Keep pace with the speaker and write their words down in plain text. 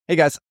Hey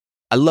guys,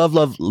 I love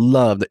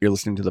that you're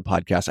listening to the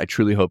podcast. I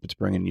truly hope it's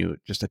bringing you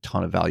just a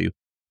ton of value.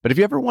 But if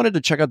you ever wanted to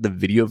check out the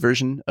video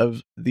version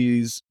of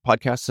these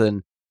podcasts,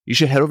 then you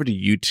should head over to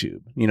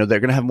YouTube.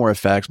 They're going to have more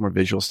effects, more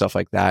visual stuff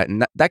like that.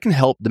 And that can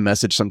help the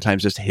message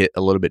sometimes just hit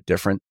a little bit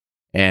different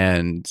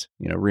and,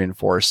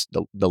 reinforce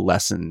the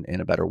lesson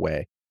in a better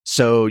way.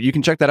 So you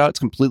can check that out. It's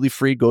completely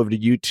free. Go over to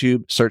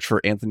YouTube, search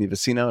for Anthony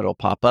Vicino. It'll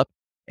pop up.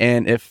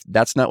 And if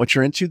that's not what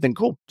you're into, then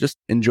cool. Just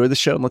enjoy the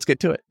show and let's get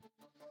to it.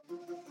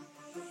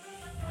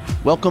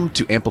 Welcome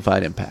to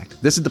Amplified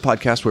Impact. This is the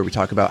podcast where we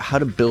talk about how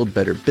to build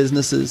better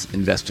businesses,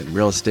 invest in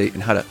real estate,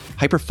 and how to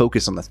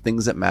hyper-focus on the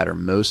things that matter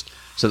most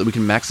so that we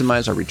can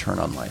maximize our return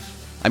on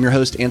life. I'm your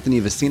host, Anthony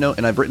Vicino,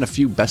 and I've written a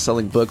few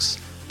best-selling books,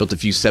 built a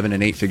few 7-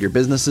 and 8-figure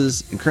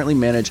businesses, and currently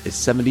manage a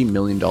 $70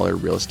 million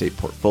real estate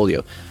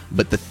portfolio.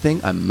 But the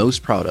thing I'm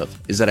most proud of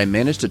is that I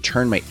managed to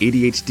turn my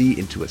ADHD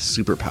into a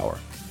superpower.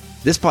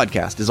 This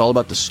podcast is all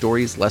about the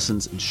stories,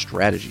 lessons, and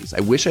strategies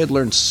I wish I had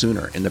learned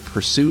sooner in the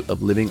pursuit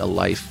of living a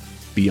life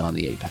beyond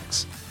the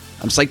apex.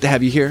 I'm psyched to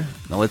have you here.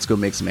 Now let's go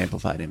make some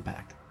amplified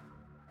impact.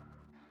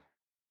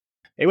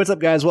 Hey, what's up,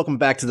 guys? Welcome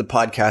back to the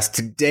podcast.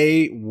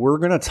 Today, we're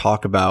going to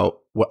talk about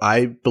what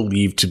I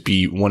believe to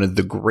be one of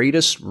the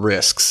greatest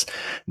risks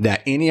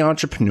that any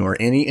entrepreneur,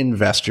 any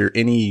investor,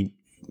 any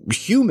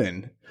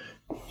human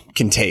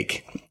can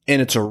take. And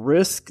it's a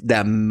risk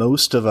that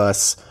most of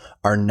us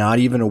are not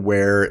even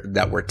aware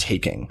that we're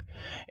taking.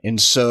 And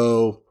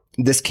so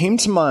this came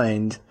to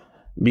mind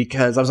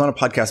because I was on a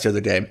podcast the other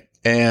day.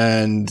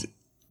 And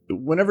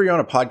whenever you're on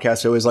a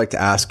podcast, I always like to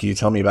ask you,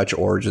 tell me about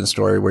your origin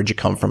story. Where'd you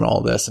come from and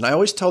all this? And I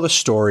always tell the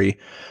story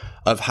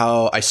of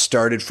how I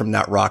started from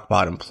that rock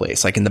bottom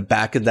place. Like in the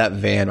back of that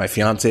van, my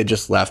fiance had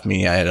just left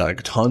me. I had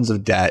like tons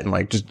of debt and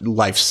like just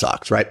life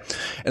sucked, right?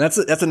 And that's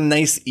a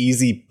nice,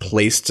 easy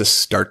place to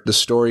start the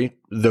story.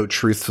 Though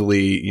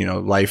truthfully,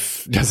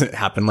 life doesn't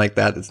happen like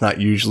that. It's not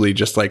usually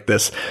just like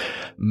this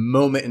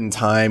moment in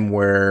time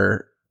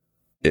where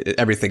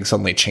everything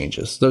suddenly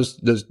changes.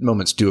 Those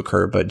moments do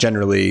occur, but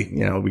generally,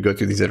 we go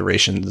through these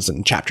iterations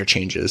and chapter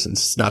changes, and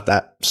it's not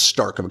that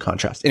stark of a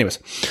contrast. Anyways,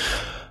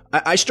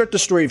 I start the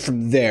story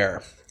from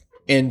there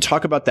and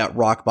talk about that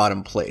rock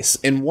bottom place.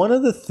 And one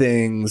of the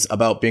things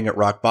about being at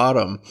rock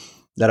bottom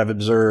that I've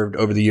observed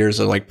over the years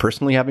of like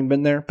personally having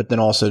been there, but then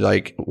also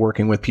like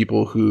working with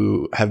people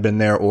who have been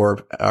there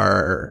or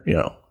are,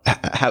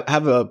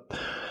 have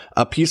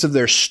a piece of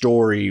their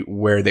story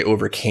where they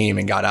overcame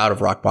and got out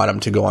of rock bottom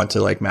to go on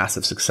to like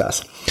massive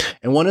success.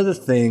 And one of the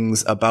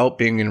things about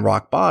being in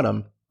rock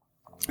bottom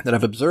that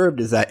I've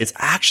observed is that it's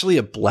actually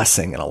a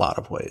blessing in a lot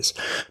of ways,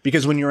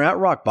 because when you're at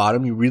rock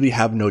bottom, you really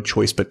have no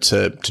choice but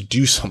to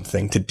do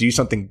something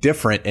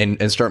different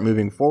and start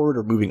moving forward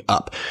or moving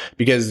up,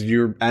 because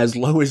you're as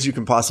low as you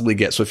can possibly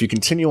get. So if you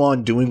continue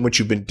on doing what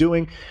you've been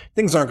doing,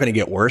 things aren't going to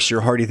get worse.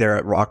 You're already there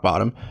at rock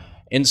bottom.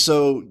 And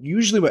so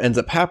usually what ends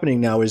up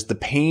happening now is the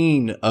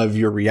pain of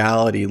your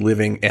reality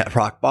living at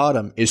rock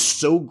bottom is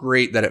so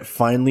great that it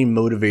finally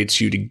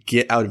motivates you to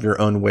get out of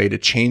your own way, to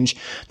change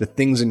the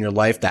things in your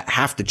life that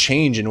have to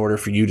change in order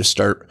for you to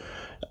start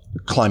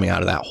climbing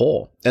out of that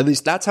hole. At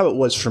least that's how it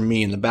was for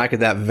me in the back of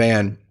that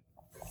van,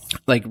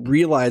 like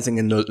realizing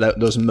in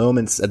those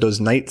moments, at those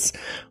nights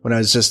when I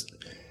was just,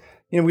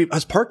 I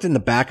was parked in the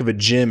back of a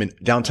gym in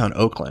downtown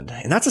Oakland,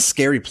 and that's a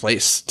scary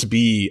place to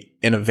be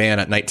in a van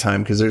at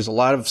nighttime because there's a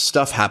lot of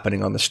stuff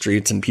happening on the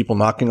streets and people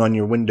knocking on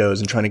your windows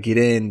and trying to get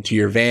into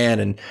your van.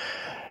 And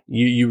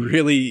you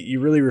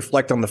really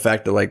reflect on the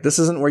fact that like, this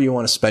isn't where you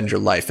want to spend your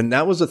life. And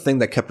that was the thing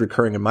that kept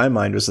recurring in my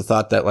mind, was the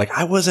thought that like,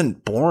 I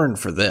wasn't born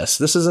for this.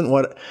 This isn't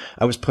what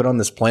I was put on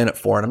this planet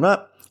for. And I'm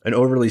not an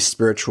overly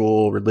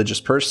spiritual,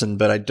 religious person,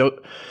 but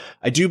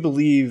I do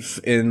believe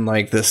in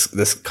like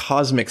this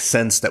cosmic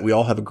sense that we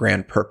all have a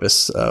grand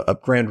purpose, a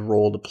grand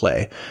role to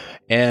play.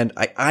 And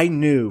I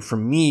knew for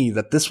me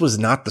that this was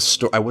not the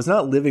story. I was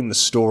not living the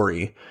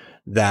story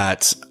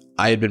that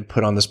I had been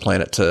put on this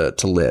planet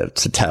to live,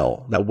 to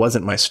tell. That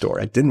wasn't my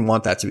story. I didn't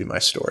want that to be my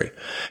story.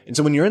 And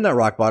so when you're in that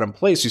rock bottom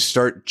place, you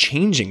start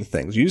changing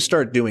things. You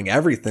start doing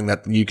everything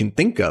that you can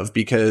think of,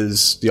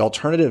 because the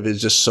alternative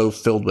is just so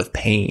filled with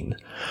pain.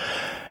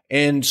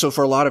 And so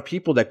for a lot of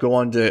people that go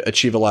on to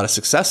achieve a lot of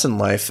success in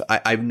life,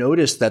 I've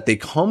noticed that they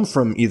come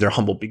from either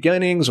humble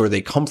beginnings or they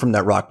come from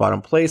that rock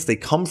bottom place. They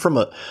come from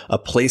a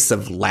place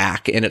of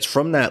lack, and it's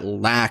from that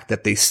lack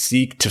that they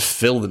seek to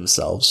fill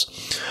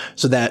themselves.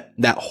 So that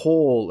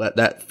hole,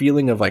 that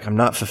feeling of like, I'm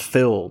not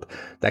fulfilled,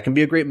 that can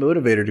be a great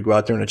motivator to go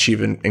out there and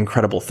achieve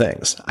incredible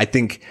things. I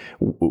think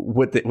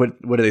what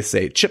do they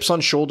say? Chips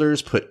on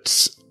shoulders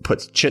puts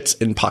chits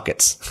in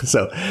pockets.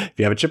 So if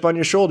you have a chip on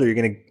your shoulder, you're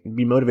going to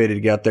be motivated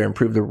to get out there and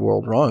prove the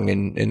world wrong.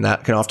 And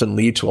that can often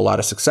lead to a lot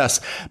of success,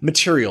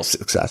 material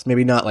success,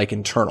 maybe not like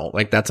internal.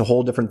 Like that's a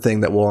whole different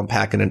thing that we'll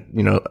unpack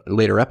in a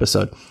later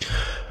episode.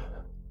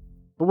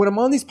 But when I'm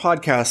on these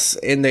podcasts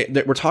and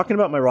we're talking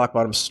about my rock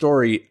bottom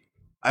story,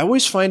 I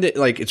always find it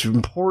like it's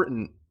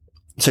important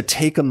to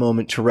take a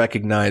moment to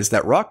recognize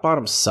that rock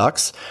bottom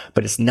sucks,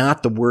 but it's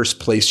not the worst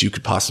place you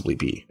could possibly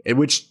be,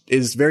 which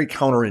is very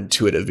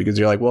counterintuitive because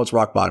you're like, well, it's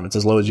rock bottom. It's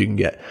as low as you can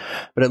get.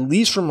 But at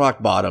least from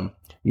rock bottom,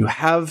 you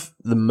have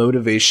the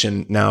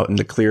motivation now and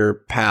the clear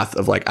path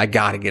of like, I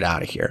got to get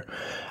out of here.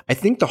 I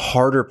think the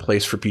harder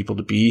place for people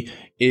to be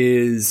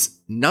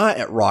is not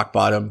at rock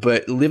bottom,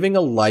 but living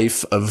a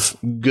life of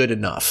good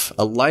enough,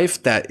 a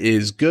life that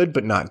is good,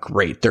 but not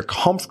great. They're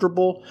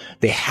comfortable.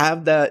 They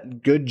have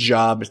that good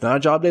job. It's not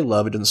a job they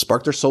love. It doesn't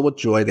spark their soul with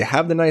joy. They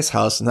have the nice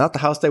house. It's not the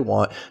house they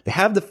want. They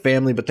have the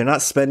family, but they're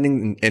not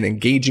spending and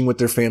engaging with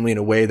their family in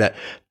a way that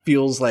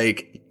feels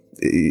like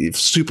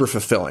super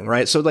fulfilling,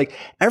 right? So like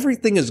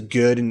everything is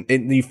good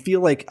and you feel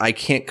like I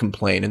can't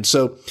complain. And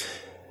so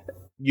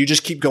you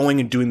just keep going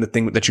and doing the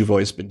thing that you've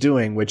always been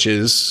doing, which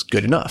is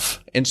good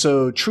enough. And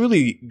so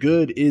truly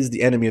good is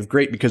the enemy of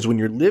great, because when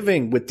you're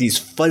living with these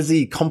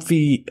fuzzy,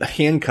 comfy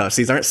handcuffs,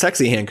 these aren't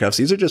sexy handcuffs.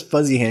 These are just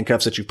fuzzy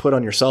handcuffs that you put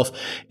on yourself,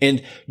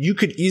 and you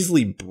could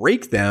easily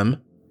break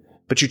them,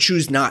 but you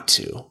choose not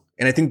to.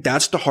 And I think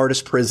that's the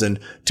hardest prison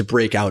to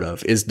break out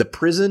of, is the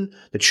prison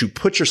that you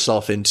put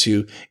yourself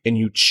into and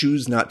you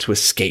choose not to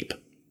escape.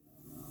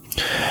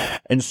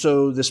 And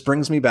so this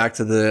brings me back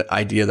to the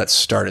idea that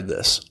started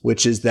this,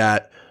 which is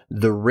that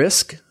the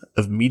risk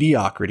of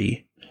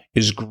mediocrity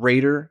is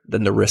greater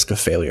than the risk of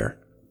failure.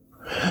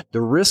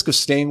 The risk of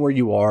staying where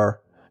you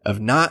are, of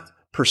not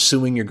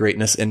pursuing your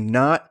greatness and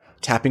not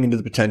tapping into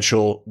the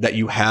potential that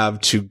you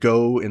have to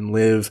go and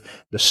live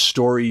the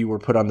story you were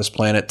put on this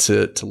planet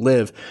to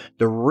live,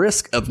 the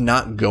risk of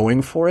not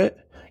going for it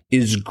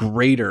is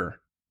greater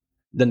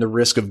than the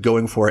risk of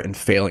going for it and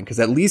failing. Because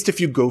at least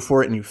if you go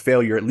for it and you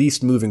fail, you're at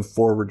least moving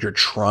forward. You're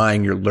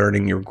trying, you're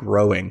learning, you're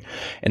growing.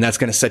 And that's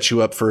going to set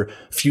you up for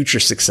future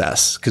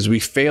success, because we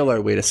fail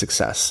our way to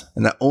success.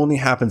 And that only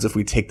happens if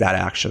we take that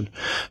action.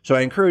 So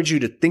I encourage you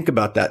to think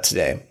about that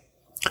today.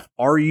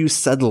 Are you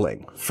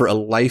settling for a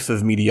life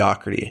of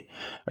mediocrity?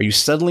 Are you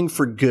settling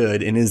for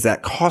good? And is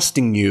that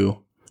costing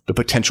you the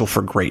potential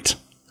for great?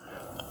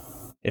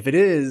 If it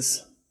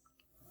is,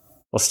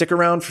 well, stick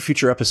around for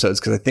future episodes,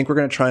 because I think we're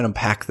going to try and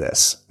unpack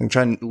this and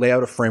try and lay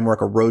out a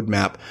framework, a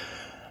roadmap,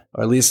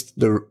 or at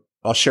least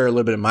I'll share a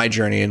little bit of my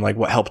journey and like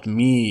what helped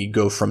me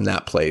go from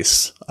that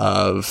place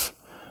of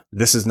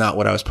this is not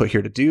what I was put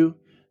here to do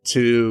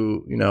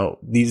to,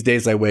 these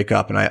days I wake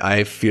up and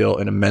I feel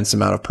an immense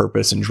amount of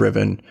purpose and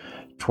driven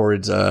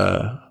towards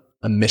a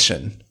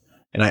mission.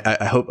 And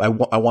I hope I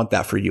want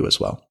that for you as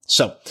well.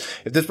 So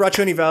if this brought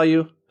you any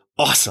value,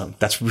 awesome.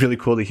 That's really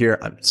cool to hear.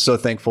 I'm so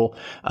thankful.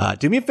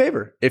 Do me a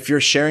favor. If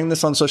you're sharing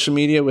this on social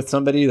media with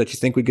somebody that you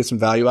think would get some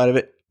value out of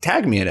it,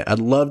 tag me in it. I'd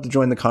love to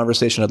join the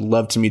conversation. I'd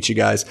love to meet you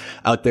guys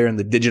out there in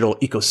the digital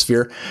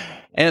ecosphere.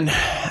 And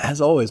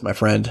as always, my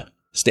friend,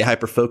 stay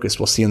hyper-focused.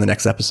 We'll see you in the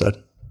next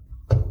episode.